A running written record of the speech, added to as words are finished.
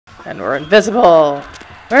And we're invisible!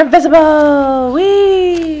 We're invisible!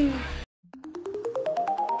 Whee!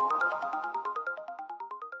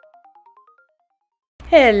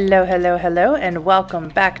 Hello, hello, hello, and welcome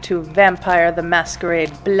back to Vampire the Masquerade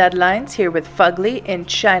Bloodlines, here with Fugly in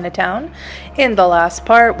Chinatown. In the last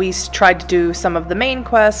part, we tried to do some of the main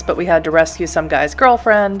quests, but we had to rescue some guy's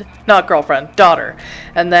daughter.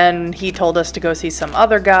 And then he told us to go see some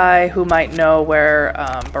other guy who might know where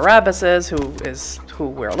Barabbas is who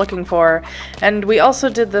we're looking for. And we also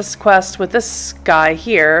did this quest with this guy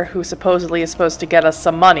here, who supposedly is supposed to get us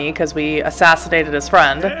some money because we assassinated his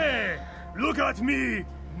friend. Hey! Look at me!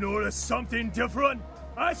 Notice something different?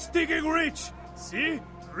 I'm stinking rich! See?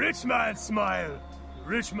 Rich man smile!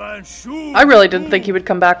 Rich man shoe! I really didn't think he would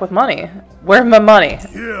come back with money. Where's my money?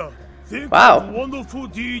 Here, think Wow. of the wonderful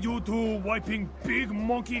deed you do wiping big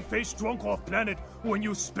monkey face drunk off planet when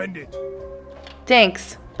you spend it.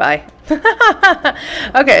 Thanks. Bye.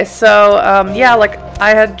 Okay, so, yeah, like,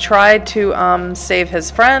 I had tried to, save his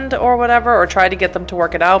friend or whatever, or try to get them to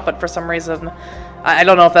work it out, but for some reason, I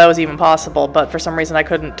don't know if that was even possible, but for some reason I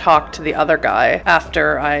couldn't talk to the other guy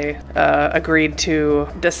after I, agreed to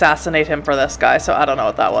assassinate him for this guy, so I don't know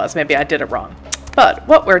what that was. Maybe I did it wrong. But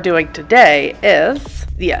what we're doing today is,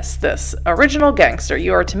 yes, this original gangster.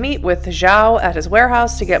 You are to meet with Zhao at his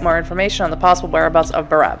warehouse to get more information on the possible whereabouts of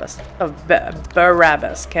Barabbas.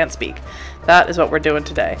 Barabbas. Can't speak. That is what we're doing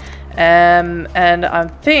today. And I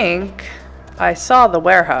think I saw the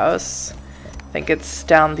warehouse. I think it's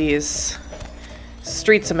down these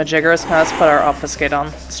streets of Majiggers. Let's put our obfuscate on.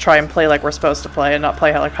 Let's try and play like we're supposed to play and not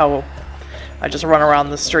play like how I just run around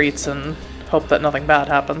the streets and hope that nothing bad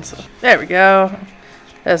happens. There we go.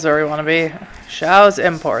 That's where we want to be. Zhao's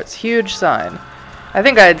Imports. Huge sign. I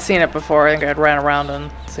think I had seen it before. I think I had ran around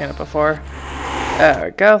and seen it before. There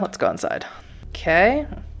we go. Let's go inside. Okay.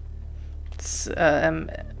 It's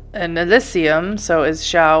an Elysium. So is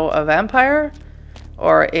Zhao a vampire?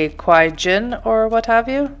 Or a Kwai Jin or what have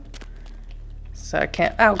you? So I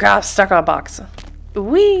can't... Oh god, I'm stuck on a box.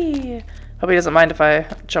 Whee! Hope he doesn't mind if I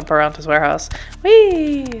jump around his warehouse.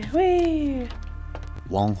 Whee! Whee!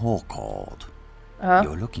 Wang Ho called. Uh-huh.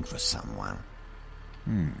 You're looking for someone.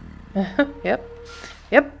 Yep.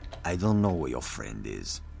 Yep. I don't know where your friend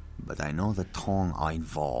is, but I know the Tong are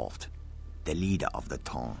involved. The leader of the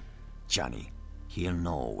Tong, Johnny, he'll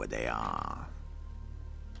know where they are.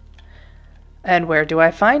 And where do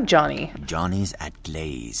I find Johnny? Johnny's at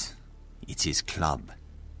Glaze. It's his club.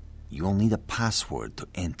 You'll need a password to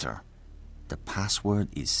enter. The password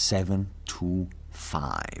is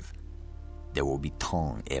 725. There will be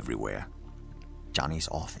Tong everywhere. Johnny's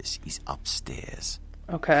office is upstairs.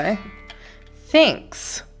 Okay.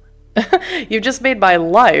 Thanks. You just made my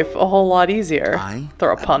life a whole lot easier.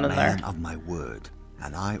 Throw a pun in there. Man of my word,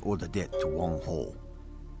 and I owe the debt to Wang Ho.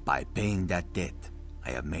 By paying that debt,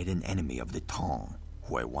 I have made an enemy of the Tong,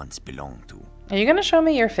 who I once belonged to. Are you gonna show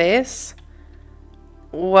me your face?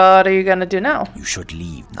 What are you gonna do now? You should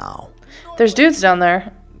leave now. There's dudes down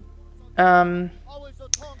there.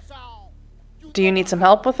 Do you need some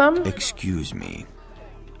help with them? Excuse me.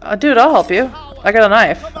 Dude, I'll help you. I got a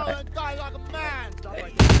knife.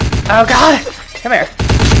 Oh god! Come here.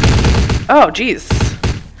 Oh jeez.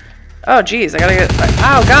 Oh jeez, I gotta get...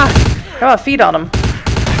 Oh god! Come on, feed on him.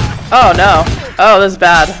 Oh no. Oh, this is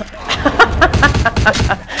bad.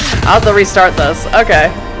 I'll have to restart this. Okay.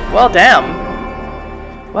 Well, damn.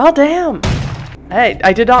 Well, damn. Hey,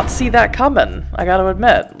 I did not see that coming. I gotta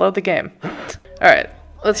admit. Load the game. Alright,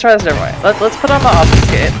 let's try this a different way. Let's put on my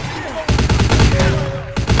obfuscate.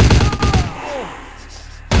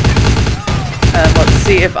 And let's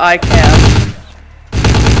see if I can...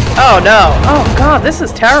 Oh no. Oh god, this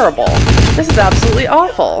is terrible. This is absolutely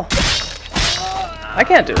awful. I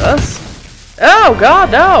can't do this. Oh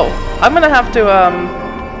god, no! I'm gonna have to,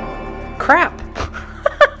 crap.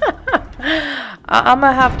 I'm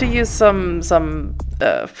gonna have to use some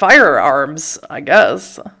firearms, I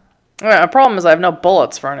guess. The problem is I have no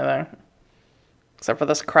bullets for anything. Except for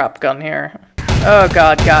this crap gun here. Oh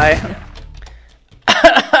god, guy.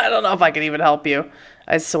 I don't know if I can even help you.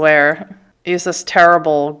 I swear. Use this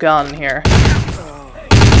terrible gun here.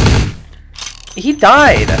 He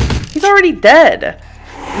died. He's already dead.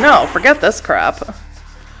 No, forget this crap.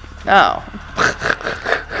 No.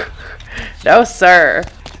 No, sir.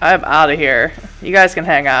 I'm out of here. You guys can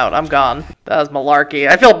hang out. I'm gone. That was malarkey.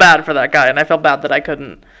 I feel bad for that guy, and I feel bad that I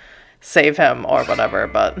couldn't save him or whatever,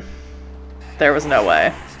 but there was no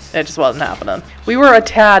way. It just wasn't happening. We were a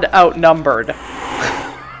tad outnumbered.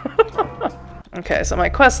 Okay, so my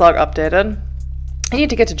quest log updated. I need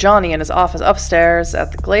to get to Johnny in his office upstairs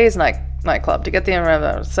at the Glaze nightclub to get the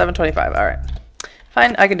 725. All right.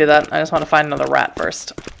 Fine, I can do that. I just want to find another rat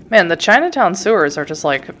first. Man, the Chinatown sewers are just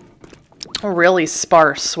like really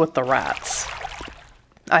sparse with the rats.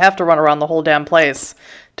 I have to run around the whole damn place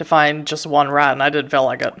to find just one rat, and I didn't feel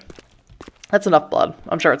like it. That's enough blood.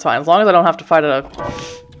 I'm sure it's fine. As long as I don't have to fight a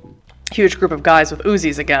huge group of guys with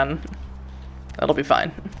Uzis again, that'll be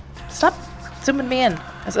fine. Stop zooming me in.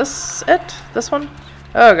 Is this it? This one?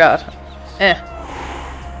 Oh god.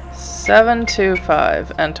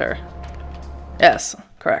 725. Enter. Yes,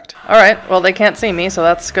 correct. Alright, well they can't see me, so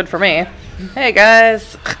that's good for me. Hey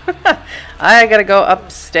guys! I gotta go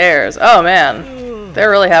upstairs. Oh man, they're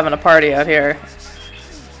really having a party out here.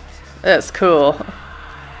 It's cool.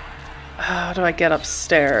 How do I get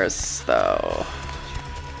upstairs, though?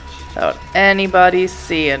 Without anybody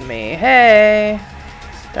seeing me. Hey!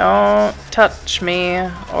 Don't touch me,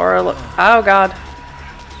 or look. Oh god.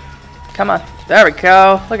 Come on. There we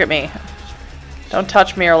go. Look at me. Don't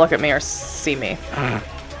touch me or look at me or see me. I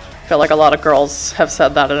feel like a lot of girls have said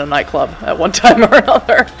that in a nightclub at one time or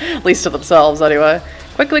another. At least to themselves, anyway.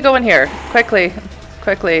 Quickly go in here. Quickly.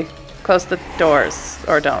 Quickly. Close the doors.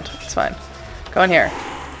 Or don't. It's fine. Go in here.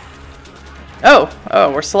 Oh!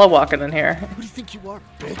 Oh, we're slow walking in here. Who do you think you are,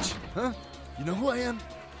 bitch? Huh? You know who I am?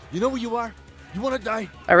 You know who you are? You wanna die?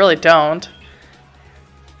 I really don't.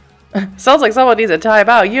 Sounds like someone needs a time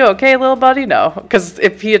out. You okay, little buddy? No. Because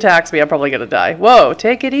if he attacks me, I'm probably gonna die. Whoa,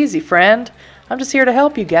 take it easy, friend. I'm just here to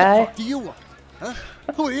help you, guy. What the fuck do you want? Huh?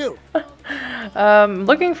 Who are you?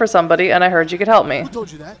 Looking for somebody, and I heard you could help me. Who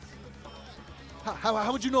told you that?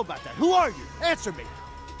 How would you know about that? Who are you? Answer me.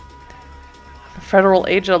 Federal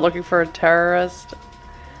agent looking for a terrorist.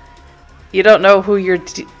 You don't know who you're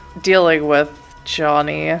dealing with,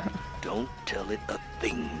 Johnny. Don't tell it a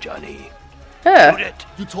thing, Johnny. Yeah. Shoot it.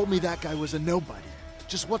 You told me that guy was a nobody.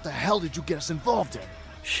 Just what the hell did you get us involved in?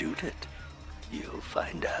 Shoot it. You'll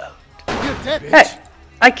find out. You're dead, bitch. Hey,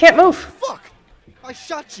 I can't move. Fuck! I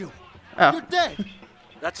shot you. Oh. You're dead.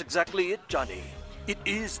 That's exactly it, Johnny. It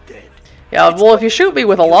is dead. Yeah, well, if you shoot me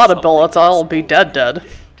with a lot of bullets, I'll be dead. And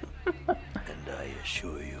I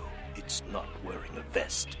assure you, it's not wearing a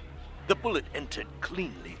vest. The bullet entered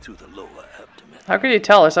cleanly through the lower abdomen. How could you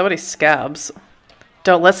tell? There's so many scabs.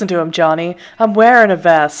 Don't listen to him, Johnny. I'm wearing a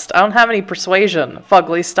vest. I don't have any persuasion.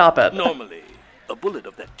 Fugly, stop it. Normally, a bullet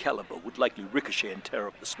of that caliber would likely ricochet and tear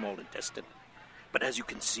up the small intestine. But as you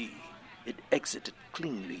can see, it exited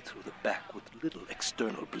cleanly through the back with little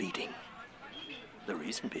external bleeding. The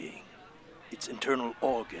reason being, its internal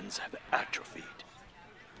organs have atrophied.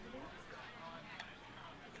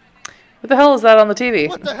 What the hell is that on the TV?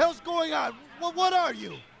 What the hell's going on? What are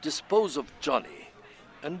you? Dispose of Johnny,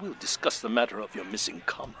 and we'll discuss the matter of your missing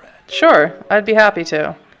comrade. Sure, I'd be happy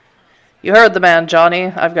to. You heard the man, Johnny.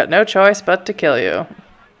 I've got no choice but to kill you.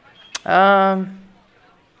 Yeah,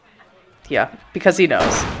 because he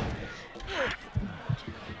knows.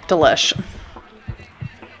 Delish.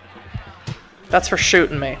 That's for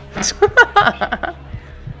shooting me.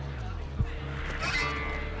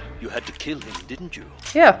 You had to kill him, didn't you?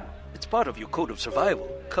 Yeah. It's part of your code of survival,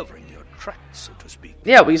 covering your tracks, so to speak.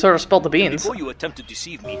 Yeah, we sort of spilled the beans. Before you attempt to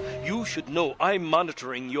deceive me, you should know I'm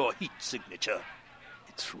monitoring your heat signature.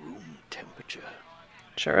 It's room temperature.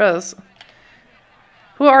 Sure is.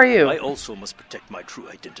 Who are you? I also must protect my true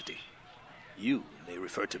identity. You may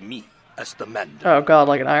refer to me as the Mandarin. Oh god,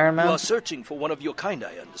 like an Iron Man? You are searching for one of your kind,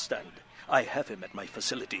 I understand. I have him at my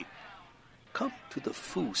facility. Come to the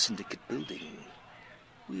Fu Syndicate building.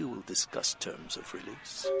 We will discuss terms of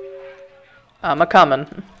release. I'm a-coming.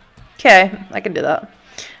 Okay, I can do that.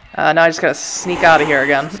 Now I just gotta sneak out of here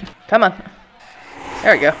again. Come on.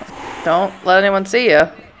 There we go. Don't let anyone see you.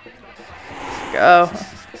 Go.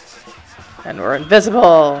 And we're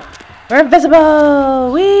invisible. We're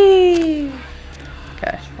invisible! Whee!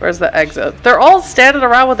 Okay, where's the exit? They're all standing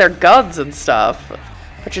around with their guns and stuff.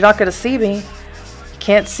 But you're not gonna see me. You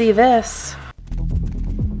can't see this.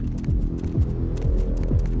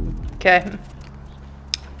 Okay.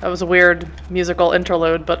 That was a weird musical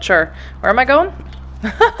interlude, but sure. Where am I going?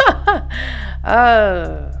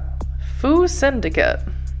 Fu Syndicate.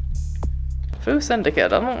 Fu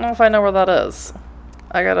Syndicate. I don't know if I know where that is.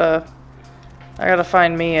 I gotta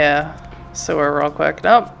find me a sewer real quick.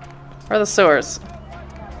 Nope. Where are the sewers?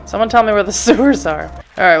 Someone tell me where the sewers are.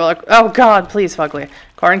 Alright, well, oh god, please, Fugly.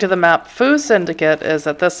 According to the map, Fu Syndicate is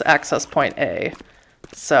at this access point A.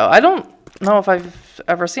 So, I don't know if I've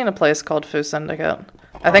ever seen a place called Fu Syndicate.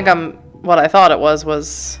 I think what I thought it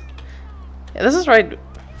was... Yeah, this is right...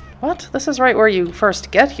 What? This is right where you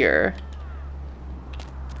first get here.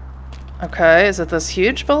 Okay, is it this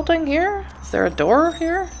huge building here? Is there a door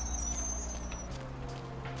here?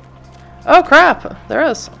 Oh crap, there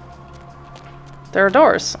is. There are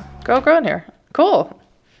doors. Go in here. Cool.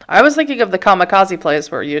 I was thinking of the Kamikaze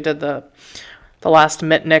place where you did the last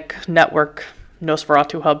Mitnick network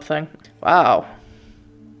Nosferatu hub thing. Wow.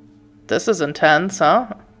 This is intense, huh?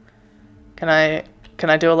 Can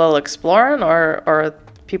I do a little exploring, or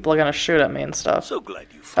people are gonna shoot at me and stuff? So glad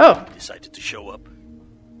you finally decided to show up.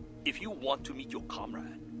 If you want to meet your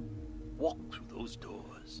comrade, walk through those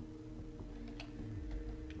doors.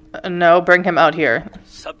 No, bring him out here.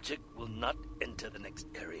 Subject will not enter the next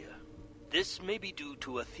area. This may be due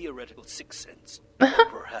to a theoretical sixth sense, or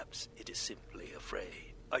perhaps it is simply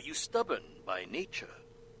afraid. Are you stubborn by nature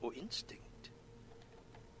or instinct?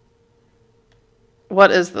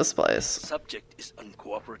 What is this place? Subject is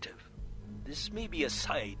uncooperative. This may be a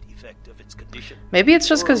side effect of its condition. Maybe it's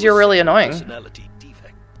just because you're really annoying. Personality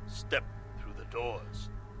defect. Step through the doors.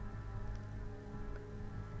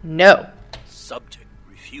 No. Subject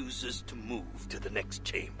refuses to move to the next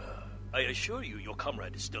chamber. I assure you your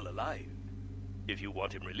comrade is still alive. If you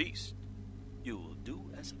want him released, you will do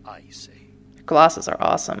as I say. Glasses are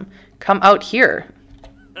awesome. Come out here.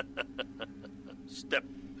 Step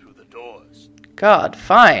through the doors. God,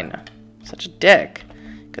 fine. Such a dick.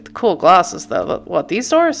 Get the cool glasses, though. What, these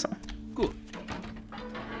doors? Good.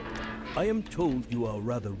 I am told you are a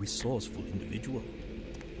rather resourceful individual.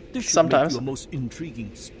 This should Sometimes. make you a most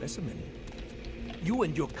intriguing specimen. You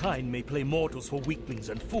and your kind may play mortals for weaklings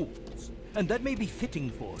and fools, and that may be fitting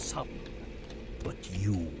for some. But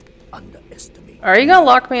you underestimate. Are you gonna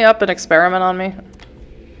lock me up and experiment on me?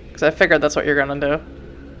 Because I figured that's what you're gonna do.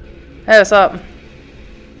 Hey, what's up?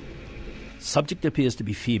 Subject appears to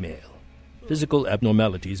be female. Physical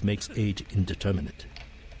abnormalities makes age indeterminate.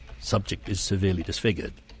 Subject is severely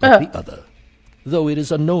disfigured, like the other, though it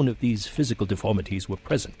is unknown if these physical deformities were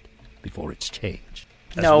present before its change.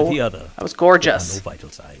 As No, with the other, I was there are gorgeous. no vital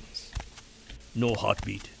signs. No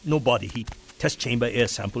heartbeat, no body heat. Test chamber air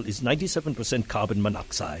sample is 97% carbon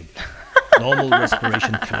monoxide. Normal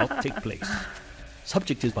respiration cannot take place.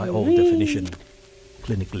 Subject is by all definition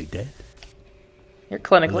clinically dead. You're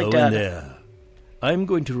clinically Hello dead. in there. I'm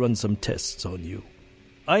going to run some tests on you.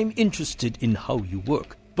 I'm interested in how you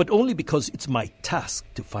work, but only because it's my task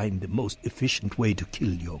to find the most efficient way to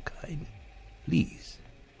kill your kind. Please,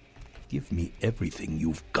 give me everything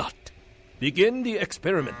you've got. Begin the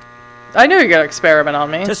experiment. I knew you were gonna experiment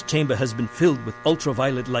on me. Test chamber has been filled with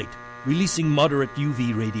ultraviolet light, releasing moderate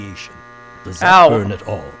UV radiation. Does that Ow. burn at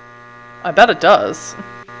all? I bet it does.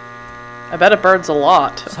 I bet it burns a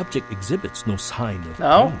lot. Subject exhibits no sign of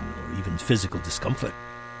No? pain or even physical discomfort.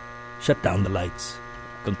 Shut down the lights.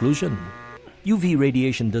 Conclusion: UV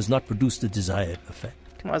radiation does not produce the desired effect.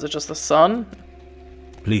 Why is it just the sun?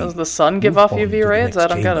 Please. Does the sun give move off on UV to the rays? next I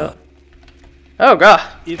don't get chamber. it. Oh god.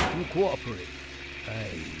 If you cooperate, I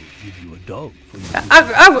will give you a dog for your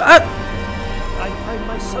I find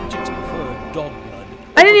my subjects prefer dog blood.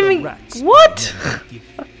 I didn't over the even- rats what? I normally give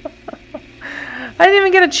you. I didn't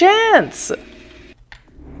even get a chance.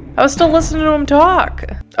 I was still listening to him talk.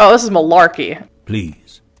 Oh, this is malarkey.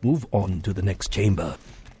 Please move on to the next chamber.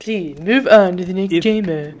 Please, move on to the next If-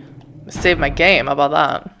 chamber. Save my game, how about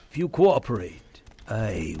that? If you cooperate,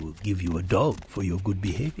 I will give you a dog for your good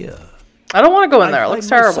behavior. I don't want to go in there, it I looks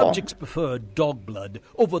find my terrible. subjects prefer dog blood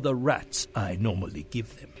over the rats I normally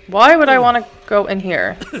give them. Why would I want to go in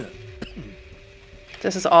here?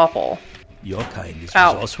 This is awful. Your kind is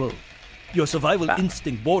Ow. resourceful. Your survival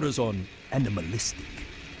instinct borders on animalistic.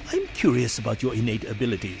 I'm curious about your innate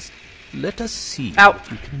abilities. Let us see Ow.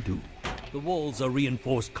 what you can do. The walls are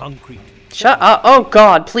reinforced concrete. Shut up. Oh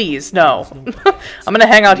god, please, no. I'm gonna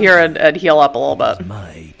hang out here and heal up a little bit.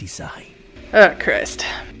 My design. Oh, Christ.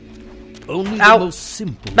 Only Ow. the most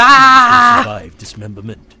simple Ah. can survive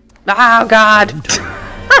dismemberment. Oh god. In turn,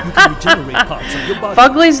 you can regenerate parts of your body.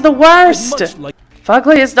 Fugly's the worst. Much like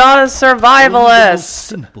Fugly is not a only the most survivalist.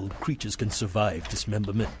 simple creatures can survive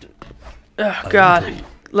dismemberment. Oh god. told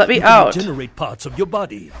Let me You can out. regenerate parts of your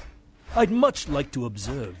body. I'd much like to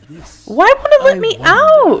observe this. Why won't it let I me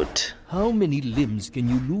wonder- out? How many limbs can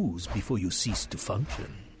you lose before you cease to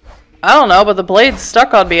function? I don't know, but the blade's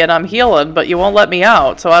stuck on me and I'm healing, but you won't let me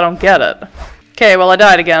out, so I don't get it. Okay, well I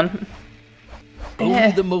died again.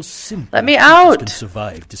 Only the most simple Let me creatures out. can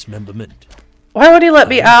survive dismemberment. Why would he let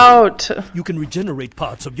me out? You can regenerate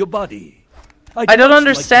parts of your body. I'd I don't much like to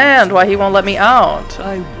understand why he observe- won't let me out.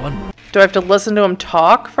 I wonder. Do I have to listen to him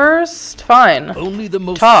talk first? Fine. Only the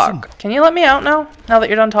most Talk. Can you let me out now? Now that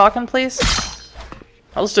you're done talking, please?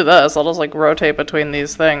 I'll just do this. I'll just like rotate between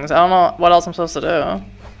these things. I don't know what else I'm supposed to do.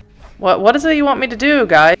 What is it you want me to do,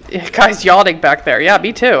 guy? Guy's yawning back there. Yeah,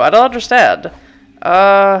 me too. I don't understand.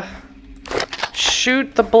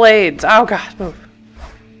 Shoot the blades. Oh god, move.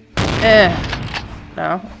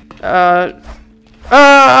 No.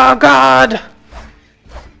 Oh, God!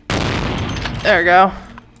 There we go.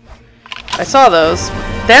 I saw those.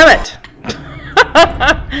 Damn it!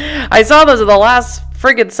 I saw those at the last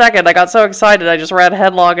friggin' second. I got so excited I just ran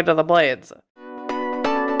headlong into the blades.